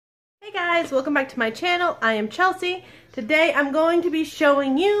Hey guys, welcome back to my channel. I am Chelsea. Today I'm going to be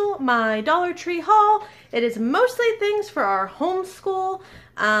showing you my Dollar Tree haul. It is mostly things for our homeschool.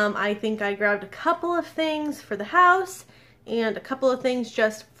 I think I grabbed a couple of things for the house and a couple of things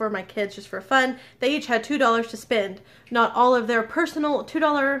just for my kids, just for fun. They each had $2 to spend. Not all of their personal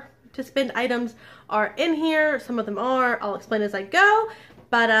 $2 to spend items are in here. Some of them are. I'll explain as I go.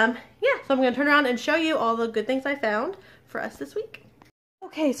 But yeah, so I'm going to turn around and show you all the good things I found for us this week.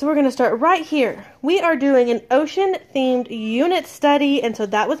 Okay, so we're going to start right here. We are doing an ocean-themed unit study, and so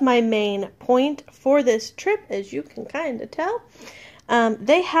that was my main point for this trip, as you can kind of tell.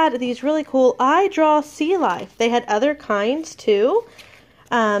 They had these really cool I Draw Sea Life. They had other kinds, too.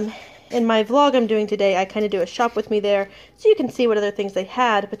 In my vlog I'm doing today, I kind of do a shop with me there, so you can see what other things they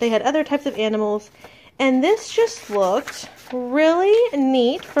had, but they had other types of animals, and this just looked really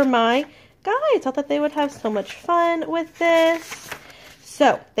neat for my guys. I thought they would have so much fun with this.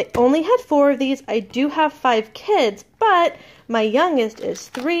 So, they only had 4 of these. I do have 5 kids, but my youngest is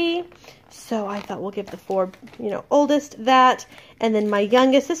 3. So I thought we'll give the 4, oldest that. And then my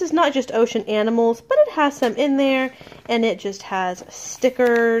youngest, this is not just ocean animals, but it has some in there. And it just has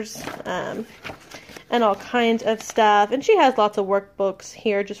stickers and all kinds of stuff. And she has lots of workbooks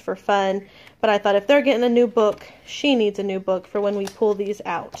here just for fun. But I thought if they're getting a new book, she needs a new book for when we pull these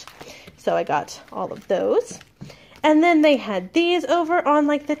out. So I got all of those. And then they had these over on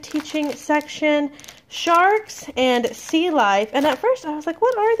like the teaching section, sharks and sea life. And at first I was like,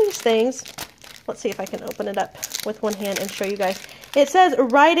 what are these things? Let's see if I can open it up with one hand and show you guys. It says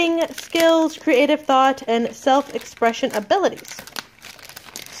writing skills, creative thought, and self-expression abilities.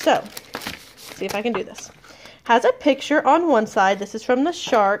 So, let's see if I can do this. Has a picture on one side. This is from the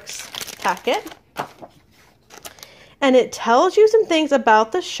sharks packet. And it tells you some things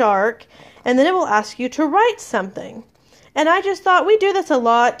about the shark. And then it will ask you to write something. And I just thought we do this a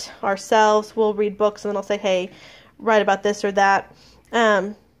lot ourselves. We'll read books and then I'll say, hey, write about this or that.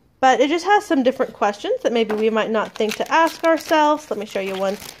 But it just has some different questions that maybe we might not think to ask ourselves. Let me show you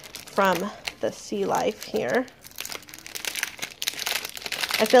one from the Sea Life here.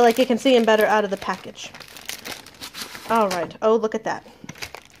 I feel like you can see them better out of the package. All right. Oh, look at that.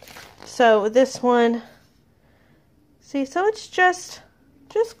 So this one, see, so it's just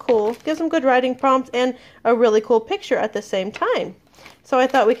cool. Gives them good writing prompts and a really cool picture at the same time. So I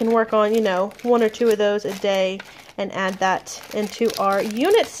thought we can work on, 1 or 2 of those a day and add that into our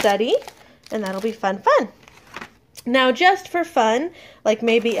unit study, and that'll be fun. Now, just for fun, like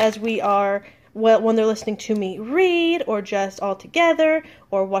maybe as we are, when they're listening to me read, or just all together,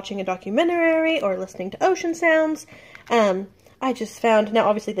 or watching a documentary, or listening to ocean sounds, I just found, now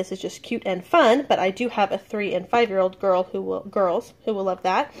obviously this is just cute and fun, but I do have a 3- and 5-year-old girls who will love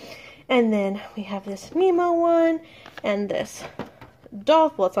that. And then we have this Nemo one, and this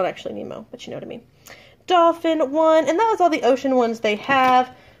dolphin, well, it's not actually Nemo, but you know what I mean. Dolphin one, and that was all the ocean ones they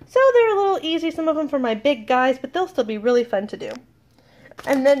have. So they're a little easy, some of them for my big guys, but they'll still be really fun to do.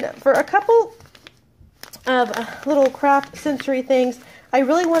 And then for a couple of little craft sensory things, I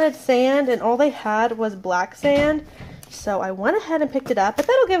really wanted sand, and all they had was black sand. So I went ahead and picked it up, but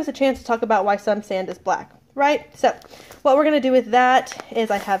that'll give us a chance to talk about why some sand is black, right? So what we're going to do with that is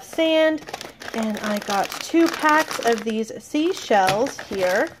I have sand, and I got 2 packs of these seashells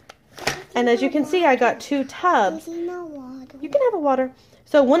here. And as you can see, I got 2 tubs. You can have a water.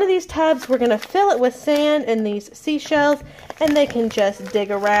 So one of these tubs, we're going to fill it with sand and these seashells, and they can just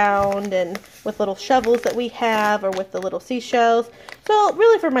dig around and with little shovels that we have, or with the little seashells. So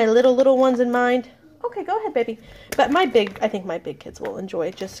really for my little ones in mind. Okay, go ahead, baby. But I think my big kids will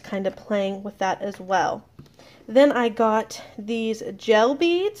enjoy just kind of playing with that as well. Then I got these gel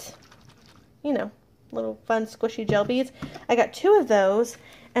beads. Little fun squishy gel beads. I got 2 of those.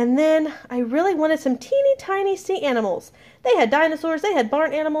 And then I really wanted some teeny tiny sea animals. They had dinosaurs, they had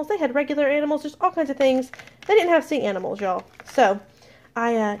barn animals, they had regular animals, just all kinds of things. They didn't have sea animals, y'all. So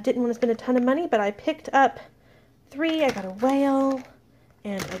I didn't want to spend a ton of money, but I picked up 3. I got a whale,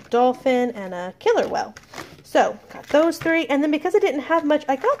 and a dolphin, and a killer whale. So, got those 3, and then because I didn't have much,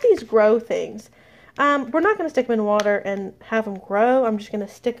 I got these grow things. We're not going to stick them in water and have them grow. I'm just going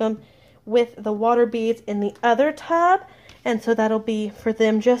to stick them with the water beads in the other tub, and so that'll be for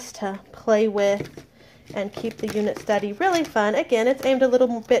them just to play with and keep the unit study really fun. Again, it's aimed a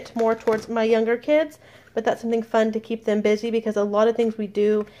little bit more towards my younger kids, but that's something fun to keep them busy, because a lot of things we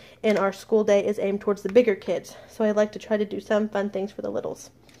do in our school day is aimed towards the bigger kids. So I like to try to do some fun things for the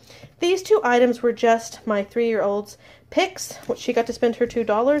littles. These 2 items were just my 3-year-old's picks, which she got to spend her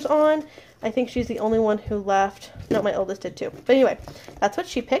 $2 on. I think she's the only one who left. No, my oldest did too. But anyway, that's what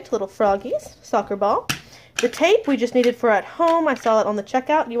she picked, little froggies, soccer ball. The tape we just needed for at home. I saw it on the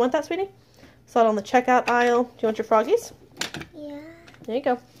checkout. Do you want that, sweetie? Saw it on the checkout aisle. Do you want your froggies? Yeah. There you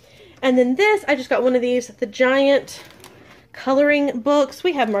go. And then this, I just got one of these, the giant coloring books.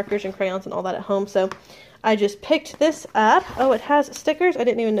 We have markers and crayons and all that at home, so I just picked this up. Oh, it has stickers. I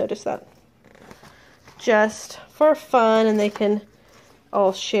didn't even notice that. Just for fun, and they can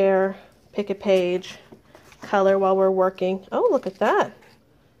all share, pick a page, color while we're working. Oh, look at that.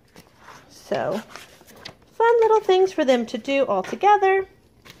 So, fun little things for them to do all together.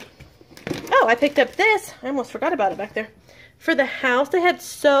 Oh, I picked up this. I almost forgot about it back there. For the house, they had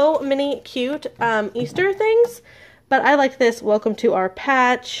so many cute Easter things, but I like this Welcome to Our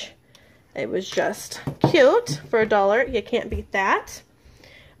Patch. It was just cute for $1. You can't beat that.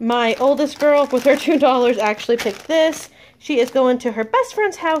 My oldest girl, with her $2, actually picked this. She is going to her best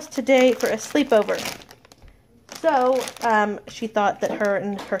friend's house today for a sleepover. So, she thought that her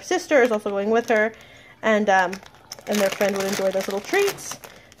and her sister is also going with her, and their friend would enjoy those little treats.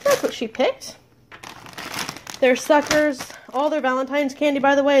 That's what she picked. Their suckers, all their Valentine's candy,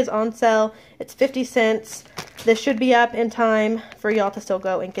 by the way, is on sale. It's 50 cents. This should be up in time for y'all to still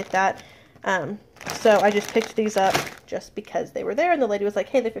go and get that. So I just picked these up just because they were there, and the lady was like,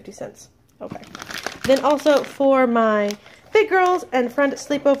 hey, they're 50 cents. Okay. Then also for my big girls and friend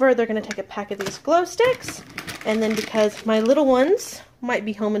sleepover, they're going to take a pack of these glow sticks. And then because my little ones might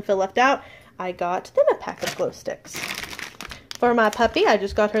be home and feel left out, I got them a pack of glow sticks. For my puppy, I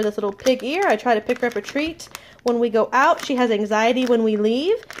just got her this little pig ear. I try to pick her up a treat when we go out. She has anxiety when we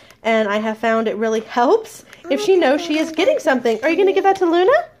leave, and I have found it really helps if she knows she is getting something. Are you going to give that to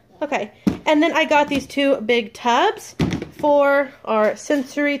Luna? Okay. And then I got these two big tubs for our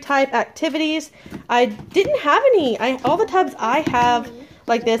sensory type activities. I didn't have any. All the tubs I have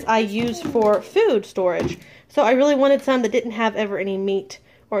like this I use for food storage. So I really wanted some that didn't have ever any meat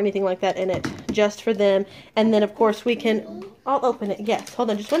or anything like that in it, just for them. And then of course we can, I'll open it. Yes, hold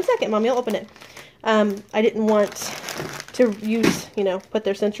on just 1 second, Mommy, I'll open it. I didn't want to use, put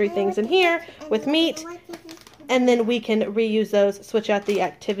their sensory things in here with meat. And then we can reuse those, switch out the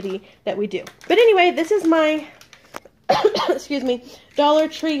activity that we do. But anyway, this is my, excuse me, Dollar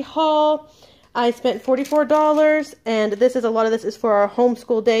Tree haul. I spent $44, and a lot of this is for our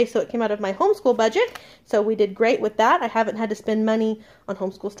homeschool day, so it came out of my homeschool budget. So we did great with that. I haven't had to spend money on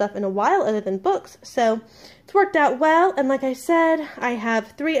homeschool stuff in a while other than books. So it's worked out well. And like I said, I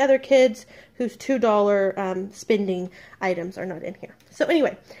have 3 other kids whose $2 spending items are not in here. So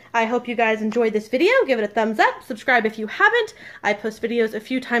anyway, I hope you guys enjoyed this video. Give it a thumbs up. Subscribe if you haven't. I post videos a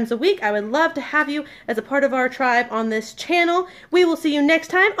few times a week. I would love to have you as a part of our tribe on this channel. We will see you next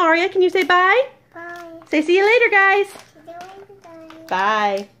time. Aria, can you say bye? Bye. Say see you later, guys. See you later, guys.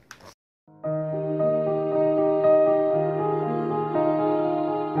 Bye.